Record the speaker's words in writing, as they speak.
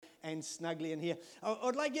and snugly in here.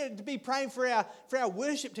 I'd like you to be praying for our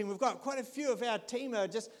worship team. We've got quite a few of our team are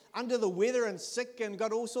just under the weather and sick and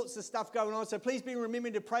got all sorts of stuff going on. So please be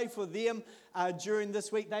remembering to pray for them during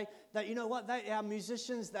this week. They you know what? Our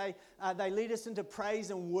musicians, they lead us into praise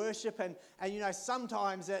and worship. And you know,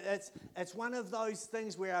 sometimes it's one of those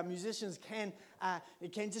things where our musicians can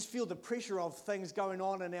just feel the pressure of things going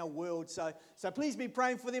on in our world. So please be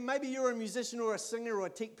praying for them. Maybe you're a musician or a singer or a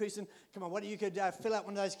tech person. Come on, you could fill out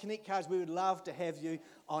one of those Connect cards. We would love to have you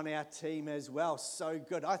on our team as well. So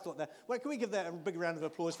good. I thought that. Well, can we give that a big round of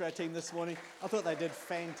applause for our team this morning? I thought they did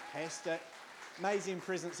fantastic. Amazing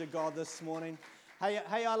presence of God this morning.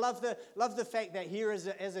 Hey, I love the fact that here as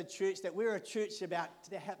a church, that we're a church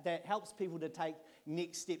that helps people to take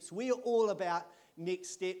next steps. We are all about next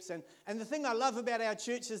steps. And the thing I love about our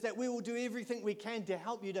church is that we will do everything we can to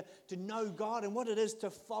help you to know God and what it is to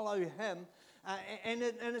follow Him. And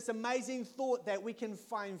it's an amazing thought that we can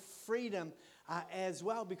find freedom as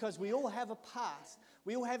well, because we all have a past.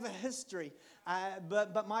 We all have a history.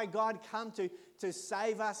 But my God come to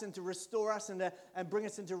save us and to restore us and bring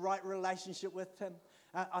us into right relationship with Him.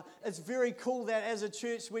 It's very cool that as a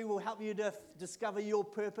church we will help you to discover your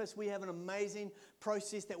purpose. We have an amazing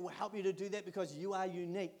process that will help you to do that because you are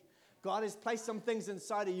unique. God has placed some things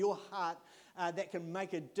inside of your heart that can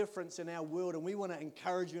make a difference in our world, and we want to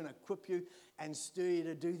encourage you and equip you and stir you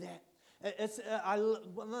to do that. It's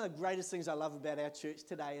one of the greatest things I love about our church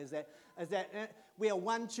today is that we are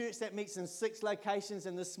one church that meets in 6 locations,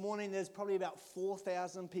 and this morning there's probably about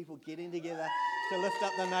 4,000 people getting together to lift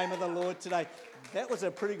up the name of the Lord today. That was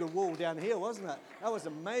a pretty good wall down here, wasn't it? That was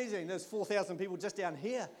amazing. There's 4,000 people just down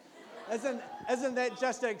here. Isn't that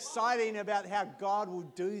just exciting about how God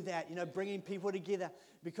will do that, you know, bringing people together?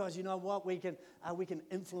 Because you know what? We can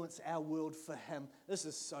influence our world for Him. This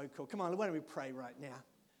is so cool. Come on, why don't we pray right now?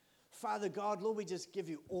 Father God, Lord, we just give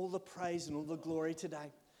you all the praise and all the glory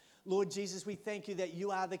today. Lord Jesus, we thank you that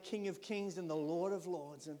you are the King of Kings and the Lord of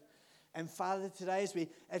Lords. And Father, today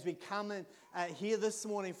as we come and here this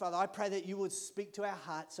morning, Father, I pray that you would speak to our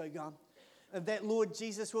hearts, oh God. That, Lord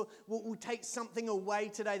Jesus, will take something away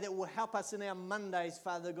today that will help us in our Mondays,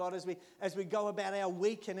 Father God, as we go about our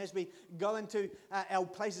week and as we go into our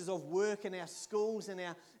places of work and our schools and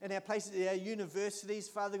our places, our universities,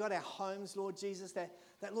 Father God, our homes, Lord Jesus,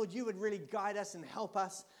 that Lord, you would really guide us and help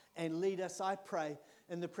us and lead us, I pray,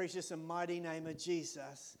 in the precious and mighty name of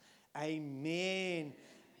Jesus. Amen.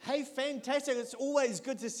 Hey, fantastic. It's always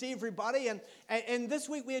good to see everybody. And this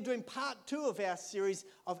week we are doing part 2 of our series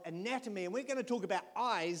of anatomy. And we're going to talk about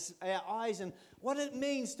our eyes and what it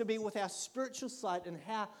means to be with our spiritual sight and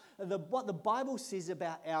what the Bible says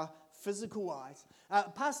about our physical eyes.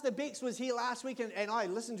 Pastor Bex was here last week and I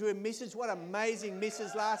listened to her message. What an amazing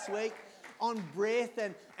message last week on breath.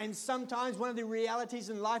 And sometimes one of the realities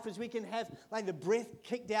in life is we can have like the breath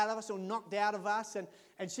kicked out of us or knocked out of us.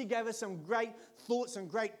 And she gave us some great thoughts and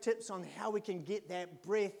great tips on how we can get that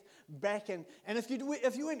breath back. And if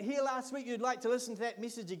you weren't here last week, you'd like to listen to that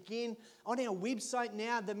message again, on our website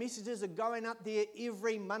now, the messages are going up there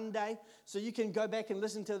every Monday. So you can go back and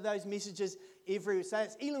listen to those messages every. So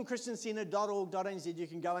it's elimchristiancenter.org.nz. You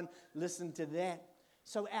can go and listen to that.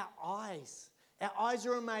 So our eyes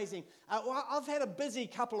are amazing. I've had a busy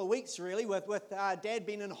couple of weeks, really, with Dad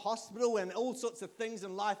being in hospital and all sorts of things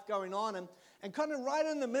in life going on. And kind of right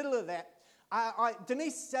in the middle of that,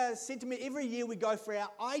 Denise said to me, every year we go for our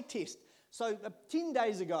eye test. So 10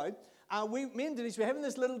 days ago, me and Denise were having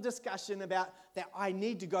this little discussion about that I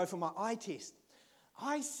need to go for my eye test.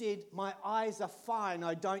 I said, my eyes are fine,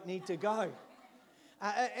 I don't need to go.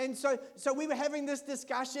 And so we were having this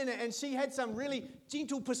discussion, and she had some really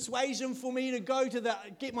gentle persuasion for me to go to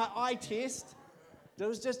get my eye test. It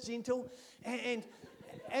was just gentle, but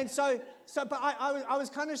I was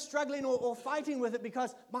kind of struggling or fighting with it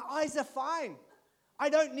because my eyes are fine. I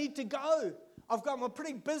don't need to go. I'm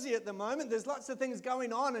pretty busy at the moment. There's lots of things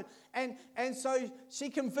going on, and so she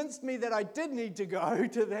convinced me that I did need to go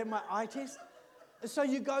to have my eye test. So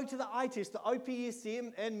you go to the eye test, the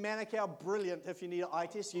OPSM in Manukau, brilliant if you need an eye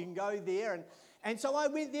test, you can go there. And so I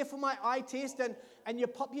went there for my eye test, and you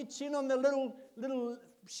pop your chin on the little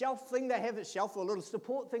shelf thing, they have a shelf or a little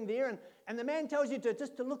support thing there, and the man tells you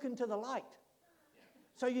to look into the light.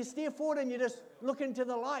 So you stare forward and you just look into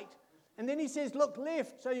the light. And then he says, look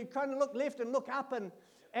left. So you kind of look left and look up, and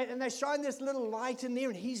they shine this little light in there,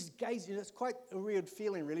 and he's gazing. It's quite a weird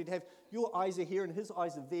feeling, really, to have your eyes are here and his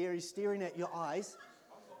eyes are there. He's staring at your eyes.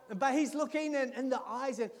 But he's looking in the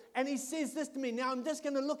eyes, and he says this to me, now I'm just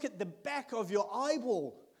going to look at the back of your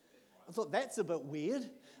eyeball. I thought, that's a bit weird.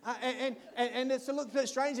 And it's a look a bit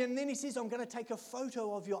strange. And then he says, I'm going to take a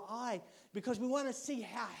photo of your eye. because we want to see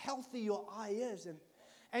how healthy your eye is.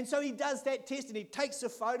 And so he does that test, and he takes a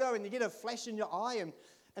photo, and you get a flash in your eye,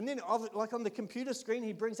 and then like on the computer screen,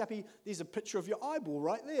 he brings up, there's a picture of your eyeball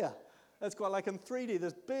right there. It's quite like in 3D,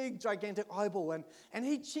 this big, gigantic eyeball. And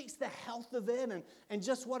he checks the health of it and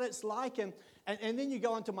just what it's like. And then you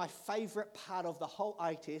go on to my favorite part of the whole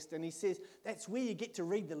eye test, and he says, that's where you get to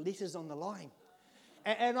read the letters on the line.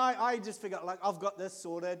 And I just figured, like, I've got this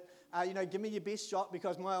sorted. Give me your best shot,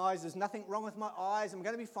 because my eyes, there's nothing wrong with my eyes. I'm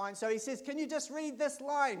going to be fine. So he says, can you just read this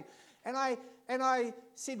line? And I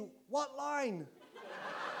said, what line?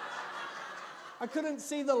 I couldn't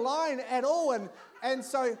see the line at all. And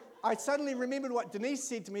so I suddenly remembered what Denise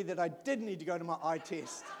said to me, that I did need to go to my eye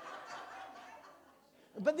test.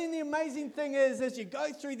 But then the amazing thing is, as you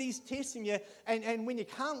go through these tests and when you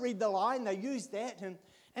can't read the line, they use that.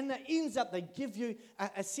 And it ends up, they give you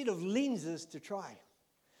a set of lenses to try.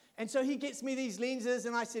 And so he gets me these lenses,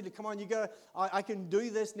 and I said, come on, you go, I can do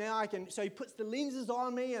this now. So he puts the lenses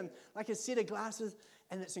on me, and like a set of glasses,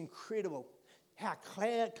 and it's incredible how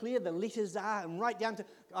clear the letters are, and right down to,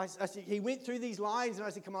 I said, he went through these lines, and I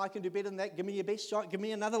said, come on, I can do better than that. Give me your best shot. Give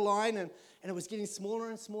me another line. And it was getting smaller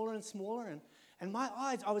and smaller and smaller. And my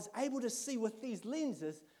eyes, I was able to see with these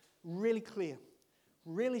lenses really clear,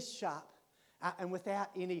 really sharp, and without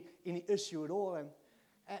any issue at all.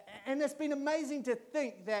 And it's been amazing to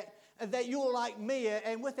think that you're like me,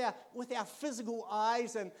 and with our physical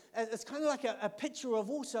eyes, and it's kind of like a picture of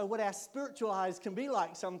also what our spiritual eyes can be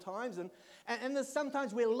like sometimes. And there's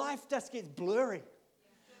sometimes where life just gets blurry.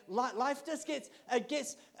 Life just gets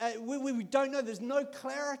we don't know. There's no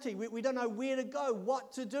clarity. We don't know where to go,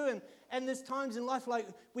 what to do. And there's times in life like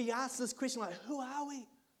we ask this question, like, who are we?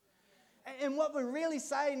 And what we're really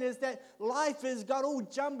saying is that life has got all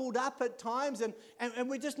jumbled up at times, and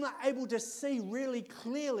we're just not able to see really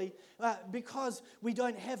clearly because we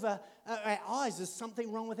don't have our eyes. There's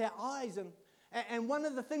something wrong with our eyes. And one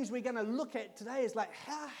of the things we're going to look at today is like,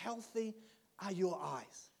 how healthy are your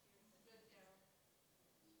eyes?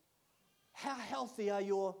 How healthy are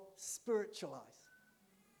your spiritual eyes?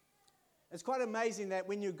 It's quite amazing that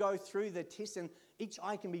when you go through the test, and each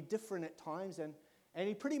eye can be different at times, and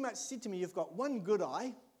he pretty much said to me, you've got one good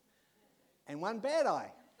eye and one bad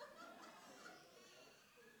eye.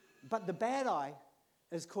 But the bad eye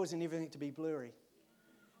is causing everything to be blurry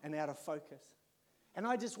and out of focus. And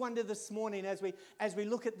I just wonder this morning, as we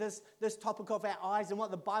look at this topic of our eyes and what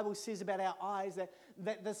the Bible says about our eyes,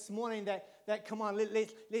 that this morning, that come on,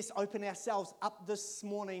 let's open ourselves up this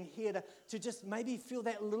morning here to just maybe feel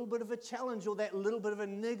that little bit of a challenge, or that little bit of a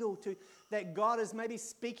niggle that God is maybe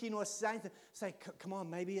speaking or saying. Say, come on,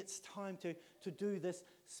 maybe it's time to do this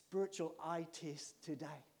spiritual eye test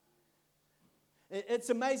today. It's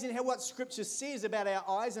amazing how what Scripture says about our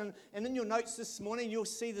eyes. And in your notes this morning, you'll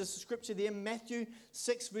see the Scripture there, Matthew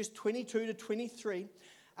 6, verse 22 to 23.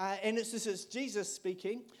 And it's Jesus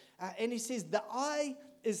speaking. And he says, the eye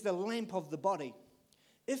is the lamp of the body.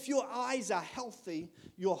 If your eyes are healthy,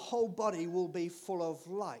 your whole body will be full of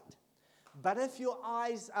light. But if your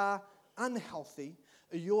eyes are unhealthy,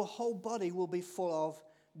 your whole body will be full of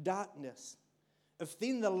darkness. If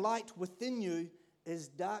then the light within you is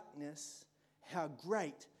darkness, how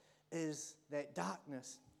great is that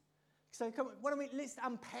darkness? So come on, let's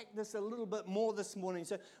unpack this a little bit more this morning.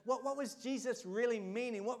 So what was Jesus really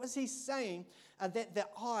meaning? What was he saying that the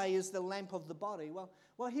eye is the lamp of the body? Well,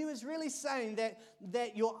 he was really saying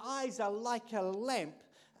that your eyes are like a lamp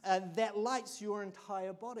that lights your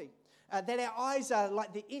entire body. That our eyes are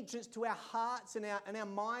like the entrance to our hearts and our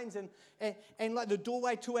minds, and like the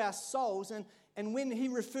doorway to our souls. And when he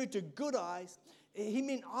referred to good eyes, he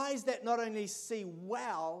meant eyes that not only see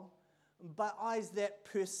well, but eyes that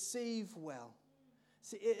perceive well.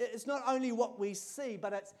 See, it's not only what we see,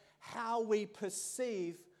 but it's how we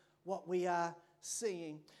perceive what we are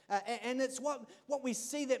seeing. And it's what we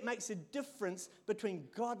see that makes a difference between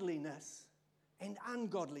godliness and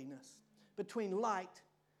ungodliness, between light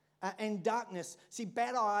and darkness. See,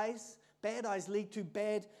 bad eyes lead to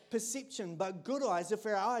bad perception, but good eyes, if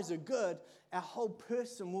our eyes are good, our whole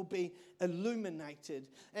person will be illuminated.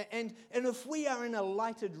 And if we are in a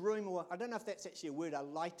lighted room, or I don't know if that's actually a word, a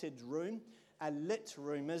lighted room, a lit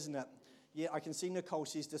room, isn't it? Yeah, I can see Nicole,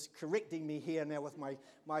 she's just correcting me here now with my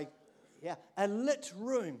a lit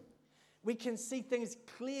room. We can see things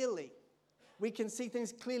clearly. We can see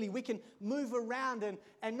things clearly. We can move around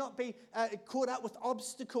and not be caught up with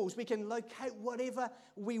obstacles. We can locate whatever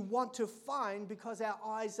we want to find because our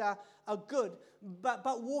eyes are good. But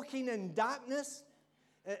walking in darkness,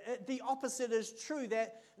 the opposite is true,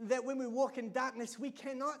 that when we walk in darkness, we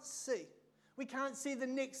cannot see. We can't see the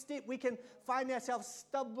next step. We can find ourselves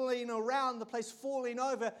stumbling around the place, falling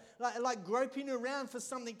over, like groping around for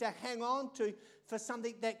something to hang on to, for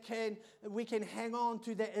something that we can hang on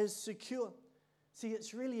to that is secure. See,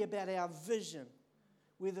 it's really about our vision,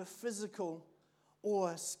 whether physical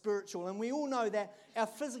or spiritual. And we all know that our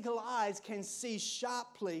physical eyes can see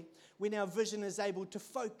sharply when our vision is able to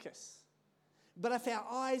focus. But if our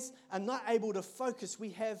eyes are not able to focus, we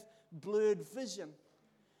have blurred vision.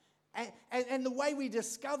 And the way we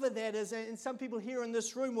discover that is, and some people here in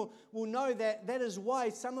this room will know that is why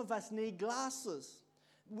some of us need glasses.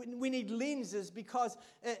 We need lenses because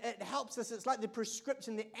it helps us. It's like the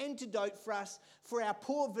prescription, the antidote for us, for our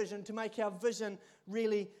poor vision, to make our vision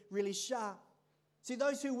really, really sharp. See,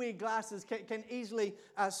 those who wear glasses can easily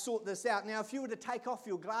sort this out. Now, if you were to take off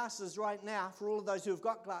your glasses right now, for all of those who have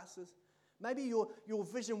got glasses, maybe your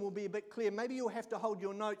vision will be a bit clear. Maybe you'll have to hold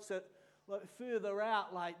your notes further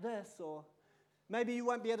out like this, or maybe you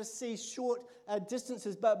won't be able to see short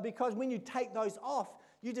distances, but because when you take those off,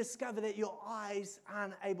 you discover that your eyes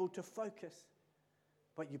aren't able to focus.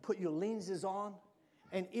 But you put your lenses on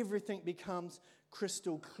and everything becomes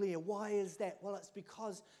crystal clear. Why is that? Well, it's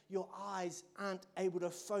because your eyes aren't able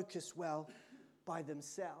to focus well by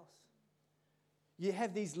themselves. You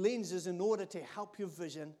have these lenses in order to help your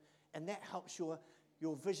vision, and that helps your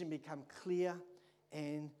vision become clear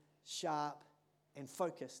and sharp and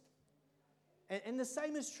focused. And the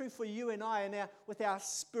same is true for you and I with our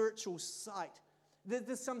spiritual sight.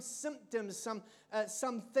 There's some symptoms,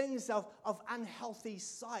 some things of unhealthy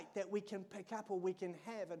sight that we can pick up or we can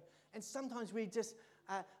have. And sometimes we just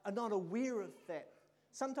are not aware of that.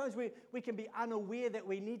 Sometimes we can be unaware that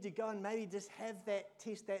we need to go and maybe just have that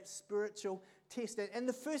test, that spiritual test. And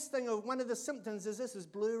the first thing, one of the symptoms is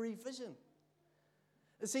blurry vision.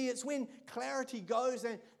 See, it's when clarity goes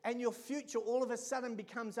and your future all of a sudden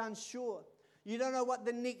becomes unsure. You don't know what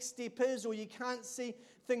the next step is, or you can't see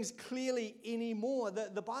things clearly anymore.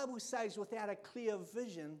 The Bible says without a clear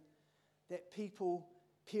vision that people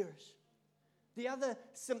perish. The other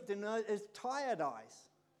symptom is tired eyes.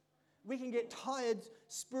 We can get tired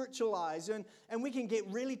spiritual eyes, and we can get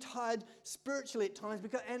really tired spiritually at times,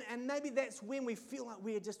 and maybe that's when we feel like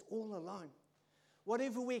we're just all alone.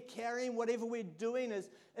 Whatever we're carrying, whatever we're doing,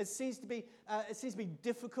 it seems to be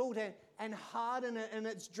difficult and hard, and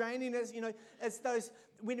it's draining. It's those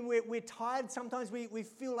when we're tired. Sometimes we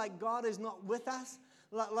feel like God is not with us.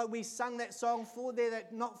 Like we sung that song for there,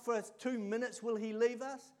 that not for 2 minutes will He leave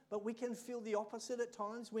us. But we can feel the opposite at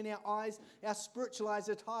times when our spiritual eyes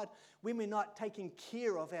are tired. When we're not taking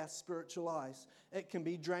care of our spiritual eyes, it can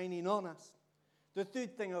be draining on us. The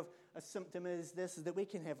third thing of a symptom is that we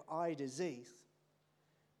can have eye disease.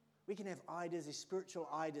 We can have eye disease, spiritual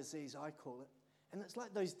eye disease, I call it. And it's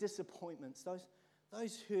like those disappointments,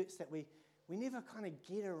 those hurts that we never kind of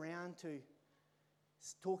get around to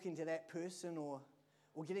talking to that person or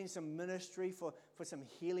getting some ministry for some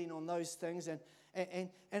healing on those things. And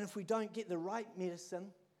if we don't get the right medicine,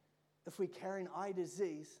 if we're carrying eye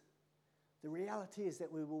disease, the reality is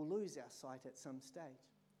that we will lose our sight at some stage.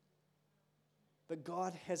 But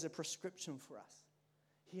God has a prescription for us.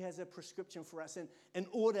 He has a prescription for us in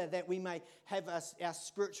order that we may have our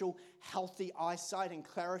spiritual healthy eyesight and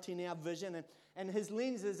clarity in our vision. And His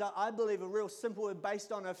lenses, I believe, are real simple and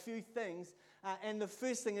based on a few things. And the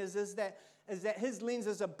first thing is that His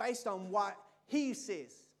lenses are based on what He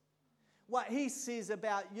says. What He says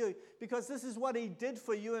about you. Because this is what He did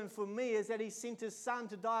for you and for me, is that He sent His Son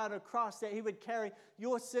to die on a cross, that He would carry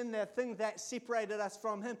your sin, that thing that separated us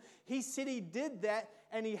from Him. He said He did that,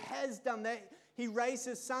 and He has done that. He raised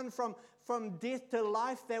His Son from death to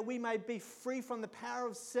life, that we may be free from the power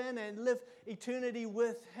of sin and live eternity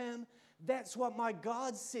with Him. That's what my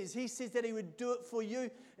God says. He says that He would do it for you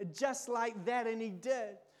just like that, and He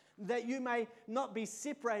did. That you may not be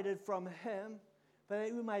separated from Him, but that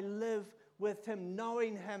you may live with Him,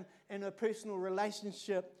 knowing Him in a personal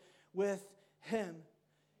relationship with Him.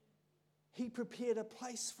 He prepared a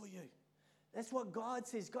place for you. That's what God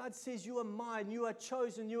says. God says you are mine, you are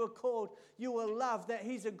chosen, you are called, you are loved, that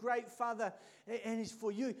He's a great Father and He's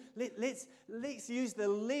for you. Let's use the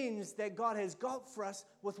lens that God has got for us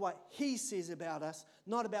with what He says about us,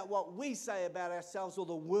 not about what we say about ourselves or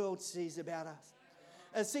the world says about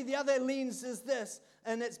us. See, the other lens is this,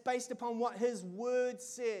 and it's based upon what His Word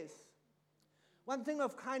says. One thing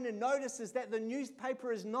I've kind of noticed is that the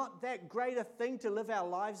newspaper is not that great a thing to live our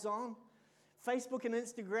lives on. Facebook and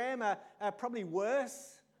Instagram are probably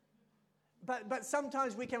worse. But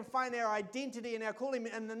sometimes we can find our identity and our calling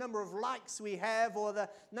in the number of likes we have or the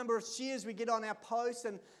number of shares we get on our posts.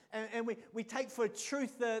 And we take for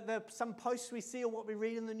truth some posts we see or what we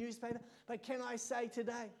read in the newspaper. But can I say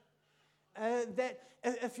today that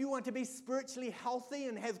if you want to be spiritually healthy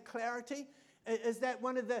and have clarity, is that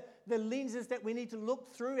one of the lenses that we need to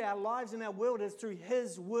look through our lives and our world is through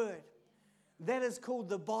His Word. That is called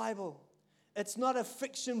the Bible. It's not a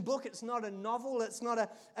fiction book. It's not a novel. It's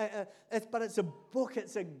not but it's a book.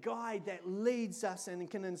 It's a guide that leads us and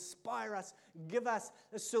can inspire us, give us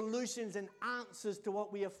the solutions and answers to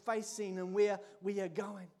what we are facing and where we are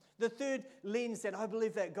going. The third lens that I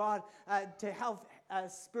believe that God, to have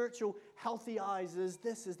spiritual healthy eyes is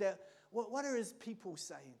this, is that what are His people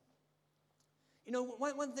saying? You know,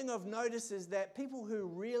 one thing I've noticed is that people who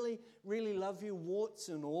really, really love you, warts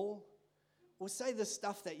and all, will say the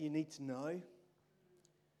stuff that you need to know.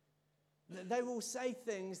 They will say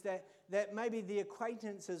things that maybe the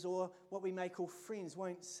acquaintances or what we may call friends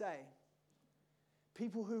won't say.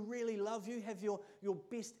 People who really love you, have your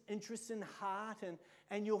best interests in heart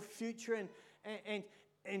and your future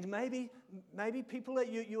and maybe people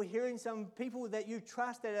that you're hearing, some people that you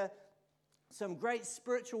trust that are some great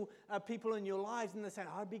spiritual people in your lives, and they're saying,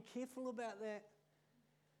 oh, be careful about that.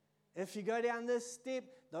 If you go down this step,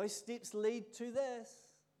 those steps lead to this.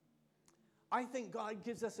 I think God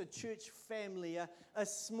gives us a church family, a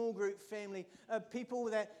small group family, people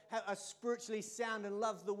that are spiritually sound and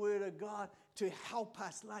love the Word of God to help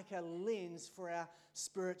us like a lens for our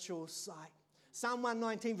spiritual sight. Psalm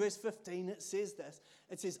 119 verse 15, it says this.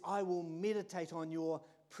 It says, I will meditate on your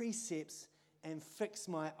precepts and fix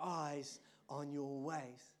my eyes on your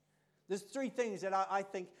ways. There's three things that I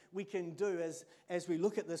think we can do as we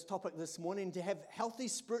look at this topic this morning to have healthy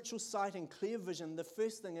spiritual sight and clear vision. The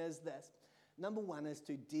first thing is this. Number one is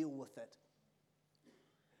to deal with it.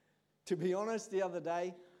 To be honest, the other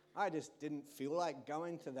day, I just didn't feel like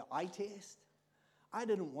going to the eye test. I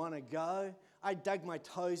didn't want to go. I dug my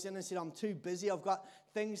toes in and said, I'm too busy. I've got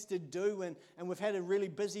things to do. And we've had a really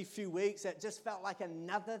busy few weeks. It just felt like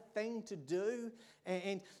another thing to do.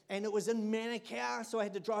 And it was in Manukau, so I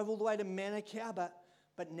had to drive all the way to Manukau.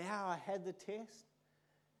 But now I had the test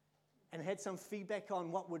and had some feedback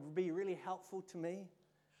on what would be really helpful to me.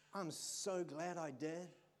 I'm so glad I did.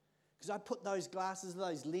 Because I put those glasses,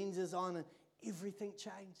 those lenses on, and everything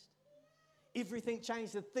changed. Everything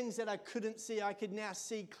changed. The things that I couldn't see, I could now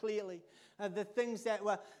see clearly. The things that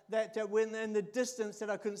were in the distance that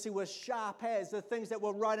I couldn't see were sharp as. The things that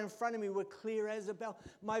were right in front of me were clear as a bell.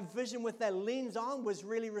 My vision with that lens on was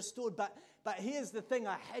really restored. But here's the thing,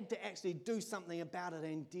 I had to actually do something about it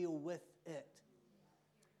and deal with it.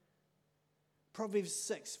 Proverbs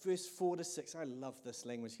 6, verse 4 to 6. I love this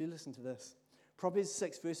language. You listen to this. Proverbs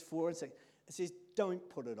 6, verse 4 and 6. It says, don't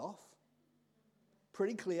put it off.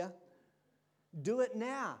 Pretty clear. Do it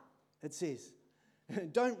now, it says.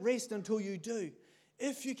 Don't rest until you do.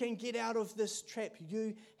 If you can get out of this trap,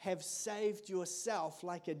 you have saved yourself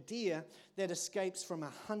like a deer that escapes from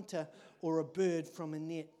a hunter or a bird from a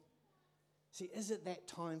net. See, is it that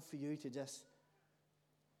time for you to just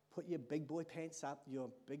put your big boy pants up, your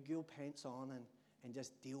big girl pants on, and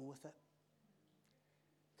just deal with it?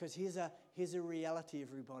 Because here's a reality,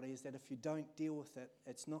 everybody, is that if you don't deal with it,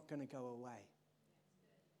 it's not going to go away.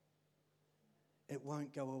 It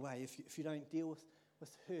won't go away. If you don't deal with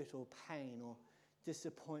hurt or pain or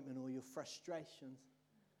disappointment or your frustrations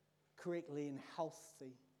correctly and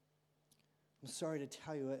healthy, I'm sorry to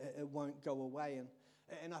tell you, it won't go away.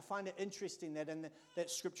 And I find it interesting that in that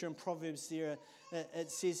scripture in Proverbs there,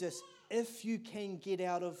 it says this, if you can get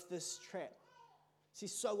out of this trap. See,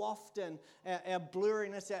 so often our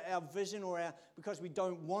blurriness, our vision, because we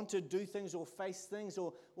don't want to do things or face things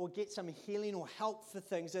or get some healing or help for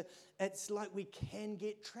things, it's like we can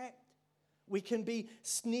get trapped. We can be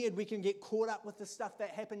snared. We can get caught up with the stuff that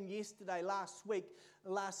happened yesterday, last week,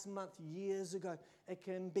 last month, years ago. It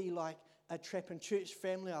can be like a trap. In church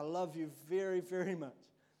family, I love you very, very much.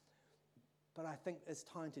 But I think it's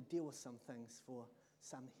time to deal with some things for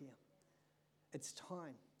some here. It's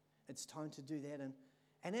time. It's time to do that.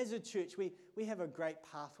 And as a church, we have a great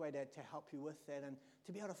pathway to help you with that and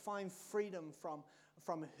to be able to find freedom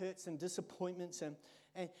from hurts and disappointments.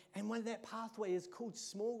 And one of that pathway is called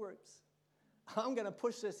small groups. I'm going to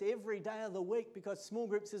push this every day of the week because small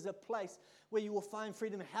groups is a place where you will find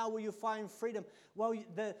freedom. How will you find freedom? Well,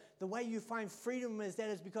 the way you find freedom is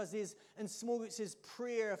because in small groups there's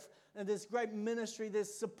prayer, and there's great ministry,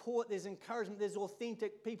 there's support, there's encouragement, there's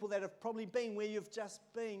authentic people that have probably been where you've just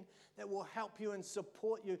been that will help you and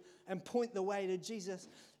support you and point the way to Jesus.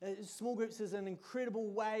 Small groups is an incredible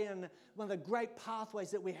way and one of the great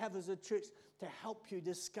pathways that we have as a church to help you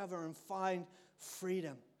discover and find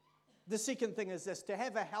freedom. The second thing is this: to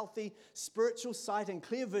have a healthy spiritual sight and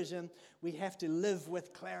clear vision, we have to live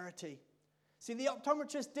with clarity. See, the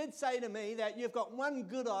optometrist did say to me that you've got one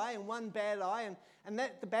good eye and one bad eye, and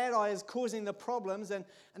that the bad eye is causing the problems, and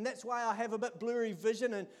that's why I have a bit blurry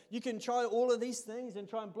vision, and you can try all of these things and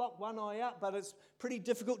try and block one eye out, but it's pretty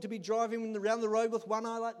difficult to be driving around the road with one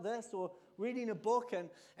eye like this or reading a book,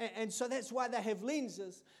 and so that's why they have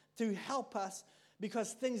lenses to help us,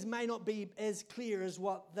 because things may not be as clear as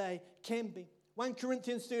what they can be. 1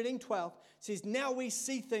 Corinthians 13:12 says, "Now we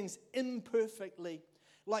see things imperfectly,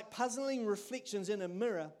 like puzzling reflections in a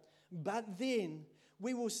mirror, but then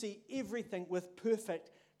we will see everything with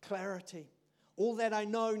perfect clarity. All that I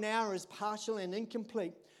know now is partial and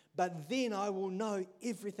incomplete, but then I will know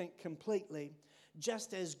everything completely,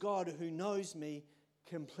 just as God who knows me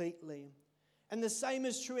completely." And the same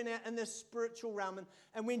is true in the spiritual realm.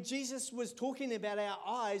 And when Jesus was talking about our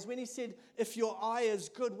eyes, when he said, if your eye is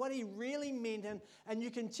good, what he really meant, and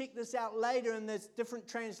you can check this out later in there's different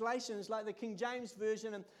translations like the King James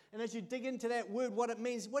Version, and as you dig into that word, what it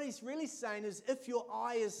means, what he's really saying is if your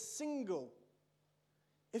eye is single.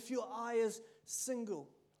 If your eye is single.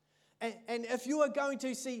 And if you are going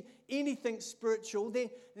to see anything spiritual,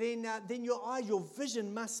 then your eye, your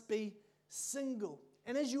vision must be single.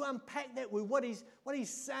 And as you unpack that word, what he's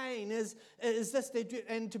saying is this,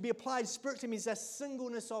 and to be applied spiritually means a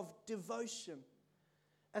singleness of devotion,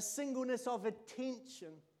 a singleness of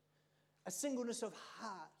attention, a singleness of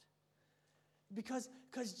heart. Because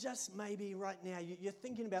just maybe right now you're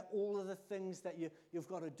thinking about all of the things that you've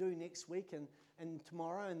got to do next week and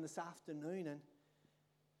tomorrow and this afternoon,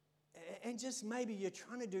 and just maybe you're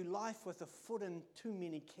trying to do life with a foot in too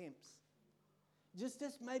many camps. Just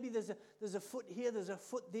maybe there's a foot here, there's a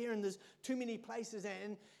foot there, and there's too many places.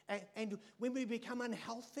 And when we become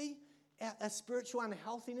unhealthy, a spiritual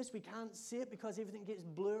unhealthiness, we can't see it because everything gets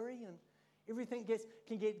blurry and everything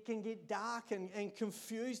can get dark and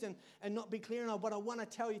confused and not be clear enough. But I want to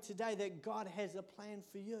tell you today that God has a plan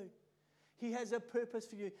for you. He has a purpose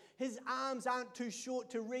for you. His arms aren't too short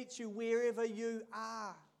to reach you wherever you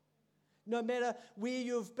are. No matter where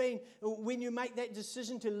you've been, when you make that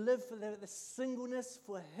decision to live for the singleness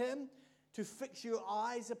for Him, to fix your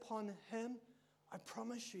eyes upon Him, I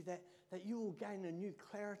promise you that you will gain a new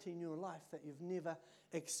clarity in your life that you've never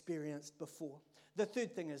experienced before. The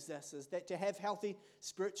third thing is this, is that to have healthy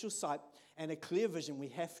spiritual sight and a clear vision, we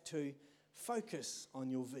have to focus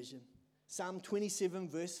on your vision. Psalm 27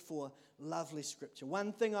 verse 4, lovely scripture.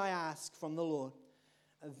 One thing I ask from the Lord,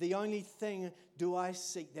 the only thing do I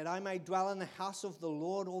seek, that I may dwell in the house of the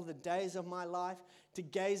Lord all the days of my life, to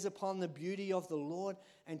gaze upon the beauty of the Lord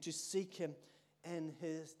and to seek Him in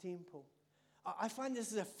His temple. I find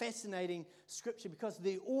this is a fascinating scripture because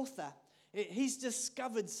the author, he's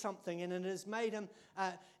discovered something and it has made him,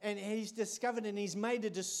 and he's discovered and he's made a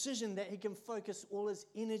decision that he can focus all his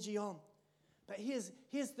energy on. But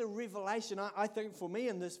here's the revelation, I think, for me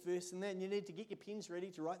in this verse, and then you need to get your pens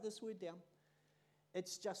ready to write this word down.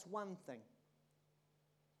 It's just one thing.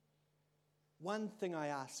 One thing I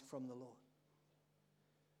ask from the Lord.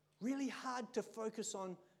 Really hard to focus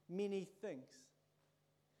on many things.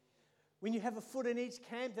 When you have a foot in each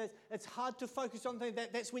camp, it's hard to focus on things.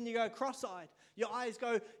 That's when you go cross-eyed. Your eyes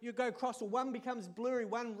you go cross, or one becomes blurry,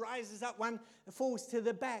 one rises up, one falls to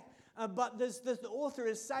the back. But the author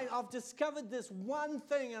is saying, I've discovered this one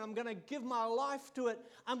thing and I'm going to give my life to it.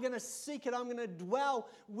 I'm going to seek it. I'm going to dwell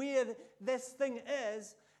where this thing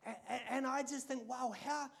is. And I just think, wow,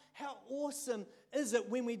 how awesome is it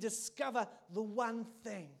when we discover the one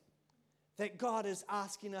thing that God is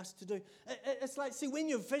asking us to do. It's like, see, when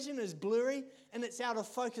your vision is blurry and it's out of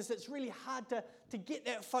focus, it's really hard to get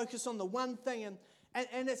that focus on the one thing.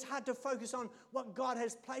 And it's hard to focus on what God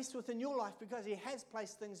has placed within your life because He has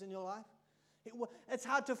placed things in your life. It's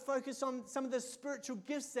hard to focus on some of the spiritual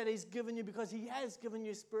gifts that He's given you because He has given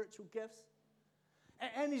you spiritual gifts.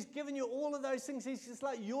 And He's given you all of those things. He's just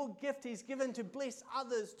like your gift He's given to bless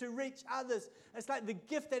others, to reach others. It's like the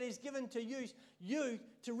gift that He's given to you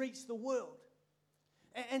to reach the world.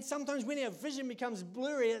 And sometimes when our vision becomes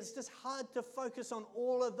blurry, it's just hard to focus on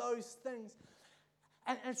all of those things.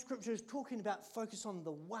 And Scripture is talking about focus on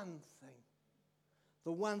the one thing.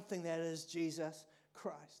 The one thing that is Jesus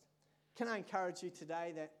Christ. Can I encourage you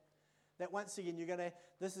today that once again,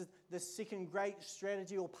 this is the second great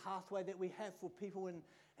strategy or pathway that we have for people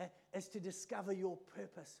is to discover your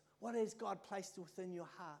purpose. What has God placed within your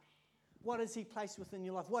heart? What has He placed within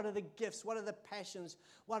your life? What are the gifts? What are the passions?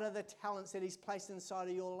 What are the talents that He's placed inside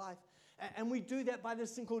of your life? And we do that by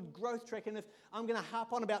this thing called Growth Track. And if I'm going to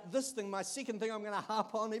harp on about this thing, my second thing I'm going to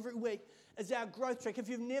harp on every week is our Growth Track. If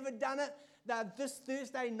you've never done it, this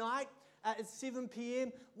Thursday night, at 7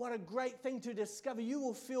 p.m. What a great thing to discover. You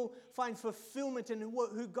will find fulfillment in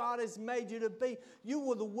who God has made you to be. The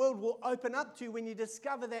world will open up to you when you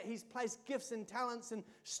discover that He's placed gifts and talents and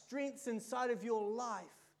strengths inside of your life.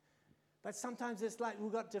 But sometimes it's like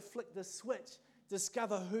we've got to flick the switch,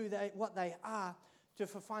 discover what they are, to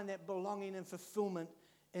find that belonging and fulfillment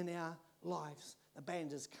in our lives. The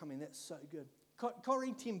band is coming. That's so good.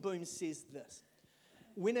 Corrie ten Boom says this: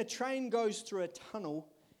 when a train goes through a tunnel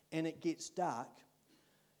and it gets dark,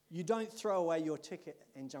 you don't throw away your ticket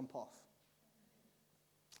and jump off.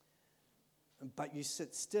 But you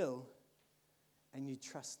sit still and you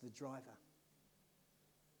trust the driver.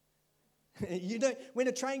 When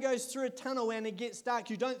a train goes through a tunnel and it gets dark,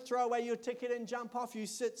 you don't throw away your ticket and jump off. You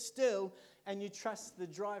sit still and you trust the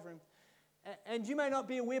driver. And you may not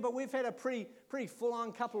be aware, but we've had a pretty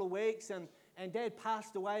full-on couple of weeks, and Dad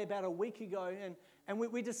passed away about a week ago. And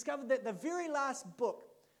we discovered that the very last book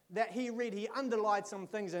that he read, he underlined some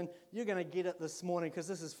things, and you're going to get it this morning because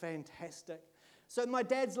this is fantastic. So my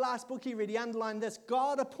dad's last book he read, he underlined this: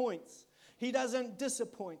 God appoints, He doesn't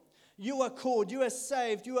disappoint. You are called, you are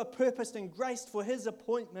saved, you are purposed and graced for His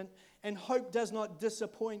appointment, and hope does not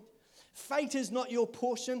disappoint. Fate is not your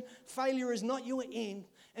portion, failure is not your end.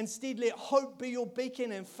 Instead, let hope be your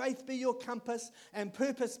beacon and faith be your compass and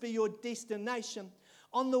purpose be your destination.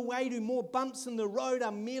 On the way to more bumps in the road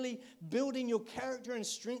are merely building your character and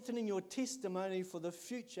strengthening your testimony for the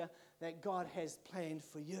future that God has planned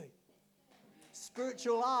for you.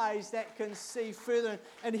 Spiritual eyes that can see further.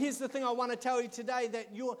 And here's the thing I want to tell you today, that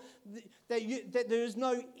there is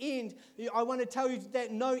no end. I want to tell you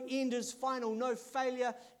that no end is final, no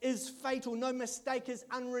failure is fatal, no mistake is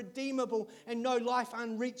unredeemable, and no life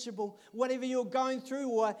unreachable. Whatever you're going through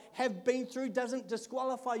or have been through doesn't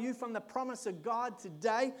disqualify you from the promise of God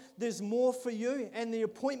today. There's more for you, and the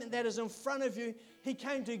appointment that is in front of you, He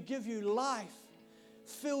came to give you life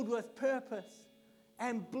filled with purpose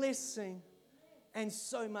and blessing. And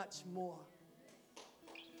so much more.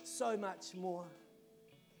 So much more.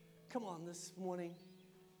 Come on this morning.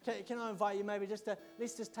 Can I invite you maybe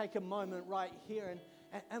let's just take a moment right here.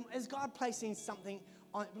 And is God placing something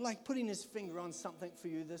on, like putting His finger on something for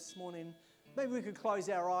you this morning? Maybe we could close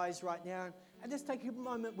our eyes right now and just take a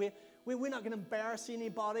moment where we're not going to embarrass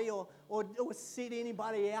anybody or set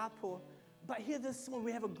anybody up. But here this morning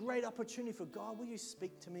we have a great opportunity for God. Will you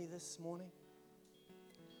speak to me this morning?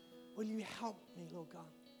 Will you help me, Lord God?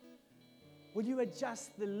 Will you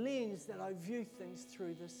adjust the lens that I view things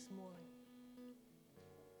through this morning?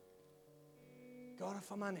 God, if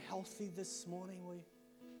I'm unhealthy this morning,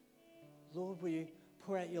 will you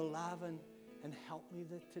pour out your love and help me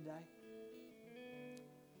today?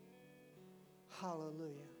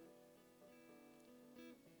 Hallelujah.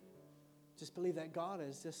 Just believe that God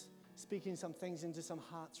is just speaking some things into some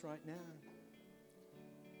hearts right now.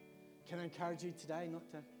 Can I encourage you today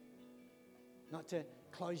not to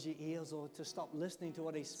close your ears or to stop listening to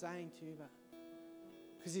what He's saying to you, but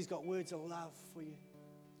because He's got words of love for you.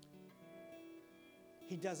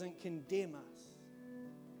 He doesn't condemn us.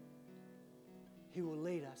 He will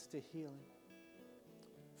lead us to healing.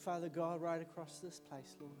 Father God, right across this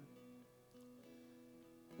place, Lord.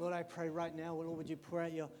 Lord, I pray right now, Lord, would you pour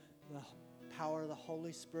out the power of the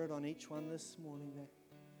Holy Spirit on each one this morning, that,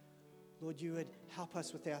 Lord, you would help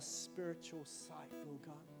us with our spiritual sight, Lord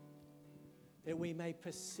God, that we may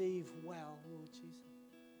perceive well, Lord Jesus.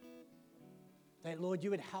 That, Lord, you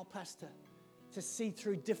would help us to see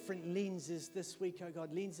through different lenses this week, oh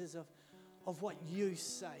God, lenses of what you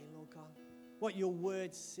say, Lord God, what your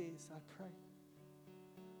word says, I pray.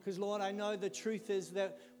 Because, Lord, I know the truth is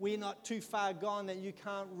that we're not too far gone, that you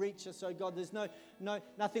can't reach us, oh God. There's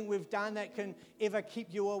nothing we've done that can ever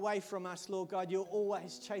keep you away from us, Lord God. You'll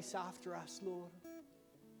always chase after us, Lord.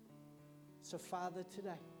 So, Father,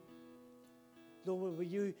 today, Lord, will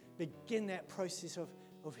you begin that process of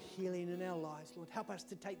healing in our lives, Lord? Help us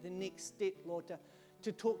to take the next step, Lord,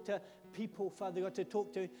 to talk to people, Father God, to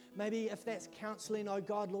talk to, maybe if that's counseling, oh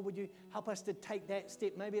God, Lord, would you help us to take that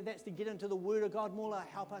step? Maybe if that's to get into the Word of God more, Lord,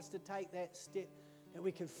 help us to take that step, that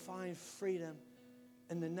we can find freedom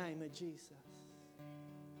in the name of Jesus.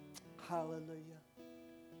 Hallelujah.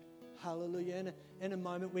 Hallelujah. In a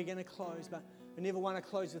moment, we're going to close, but we never want to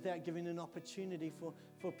close without giving an opportunity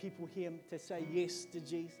for people here to say yes to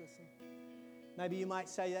Jesus. And maybe you might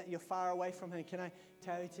say that you're far away from Him. Can I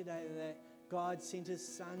tell you today that God sent His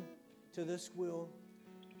Son to this world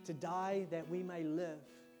to die that we may live?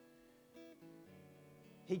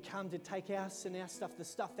 He came to take our sin, our stuff, the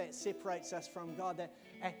stuff that separates us from God,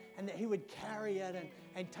 and that He would carry it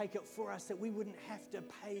and take it for us, that we wouldn't have to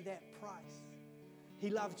pay that price. He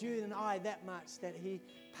loved you and I that much that He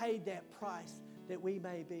paid that price that we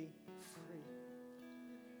may be free.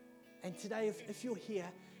 And today, if you're here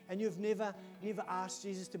and you've never asked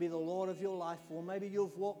Jesus to be the Lord of your life, or maybe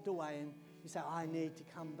you've walked away and you say, I need to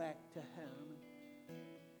come back to Him.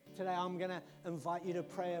 Today, I'm going to invite you to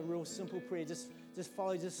pray a real simple prayer. Just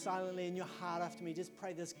follow just silently in your heart after me. Just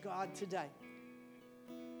pray this. God, today,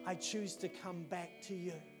 I choose to come back to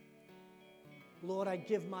you. Lord, I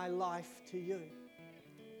give my life to you.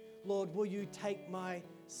 Lord, will you take my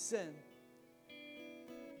sin?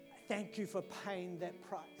 Thank you for paying that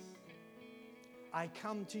price. I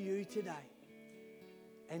come to you today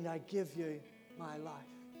and I give you my life.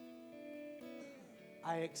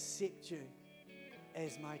 I accept you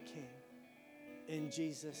as my King. In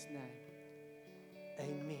Jesus' name,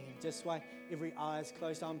 amen. Just while every eye is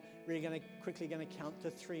closed, I'm really quickly going to count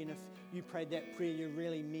to 3. And if you prayed that prayer, you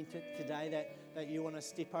really meant it today, that you want to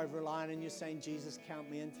step over a line and you're saying, Jesus, count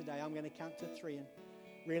me in today. I'm going to count to 3. And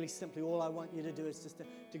really simply, all I want you to do is just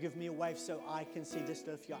to give me a wave so I can see. Just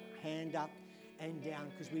lift your hand up and down,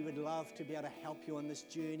 because we would love to be able to help you on this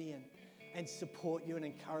journey and support you and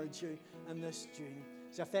encourage you in this journey.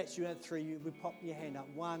 So if that's you at 3, you would pop your hand up.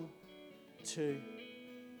 1, 2,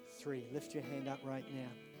 3. Lift your hand up right now.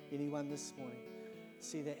 Anyone this morning?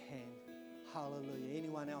 See that hand? Hallelujah.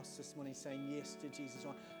 Anyone else this morning saying yes to Jesus?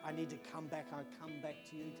 I need to come back. I come back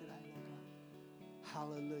to you today, Lord God.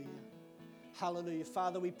 Hallelujah. Hallelujah.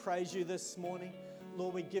 Father, we praise you this morning.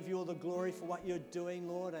 Lord, we give you all the glory for what you're doing,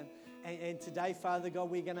 Lord. And today, Father God,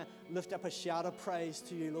 we're going to lift up a shout of praise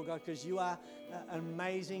to you, Lord God, because you are an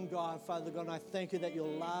amazing God, Father God. And I thank you that your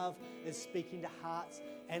love is speaking to hearts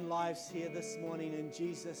and lives here this morning. In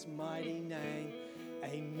Jesus' mighty name,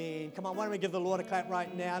 amen. Come on, why don't we give the Lord a clap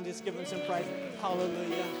right now and just give him some praise.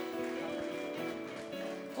 Hallelujah.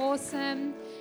 Awesome.